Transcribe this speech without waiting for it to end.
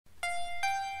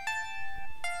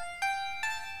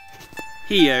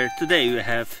Here today we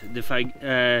have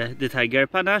the tiger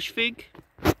Panache fig.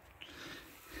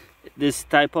 This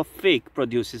type of fig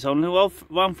produces only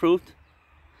one fruit,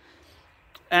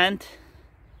 and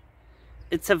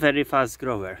it's a very fast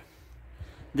grower.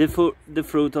 The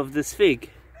fruit of this fig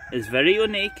is very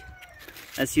unique.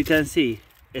 As you can see,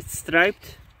 it's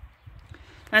striped,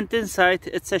 and inside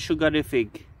it's a sugary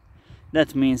fig.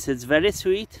 That means it's very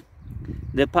sweet.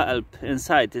 The pulp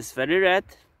inside is very red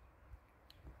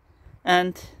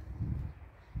and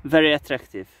very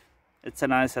attractive. It's a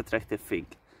nice attractive fig.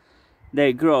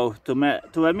 They grow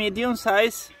to a medium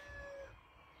size,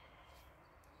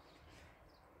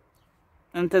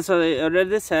 and as I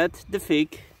already said, the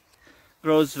fig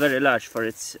grows very large for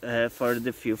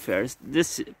the few years.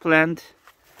 This plant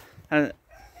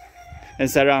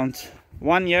is around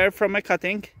 1 year from a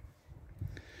cutting.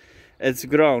 It's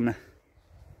grown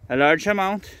a large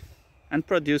amount and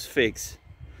produced figs.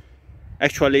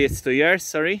 Actually, it's 2 years,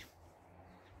 sorry,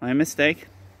 my mistake.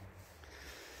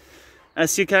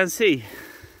 As you can see,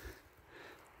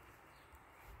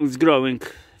 it's growing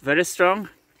very strong.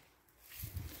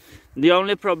 The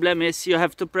only problem is you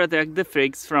have to protect the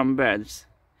figs from birds.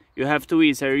 You have to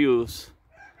either use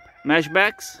mesh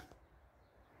bags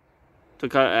to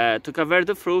cover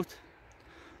the fruit,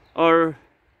 or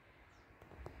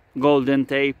golden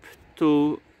tape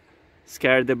to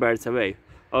scare the birds away.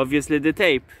 Obviously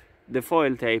the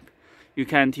foil tape, you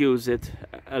can't use it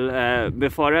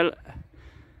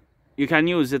you can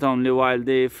use it only while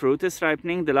the fruit is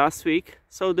ripening, the last week,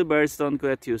 so the birds don't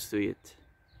get used to it.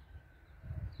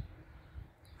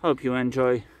 Hope you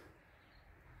enjoy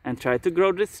and try to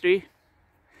grow this tree.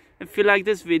 If you like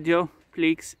this video,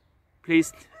 please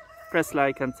press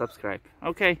like and subscribe.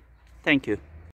 Okay, thank you.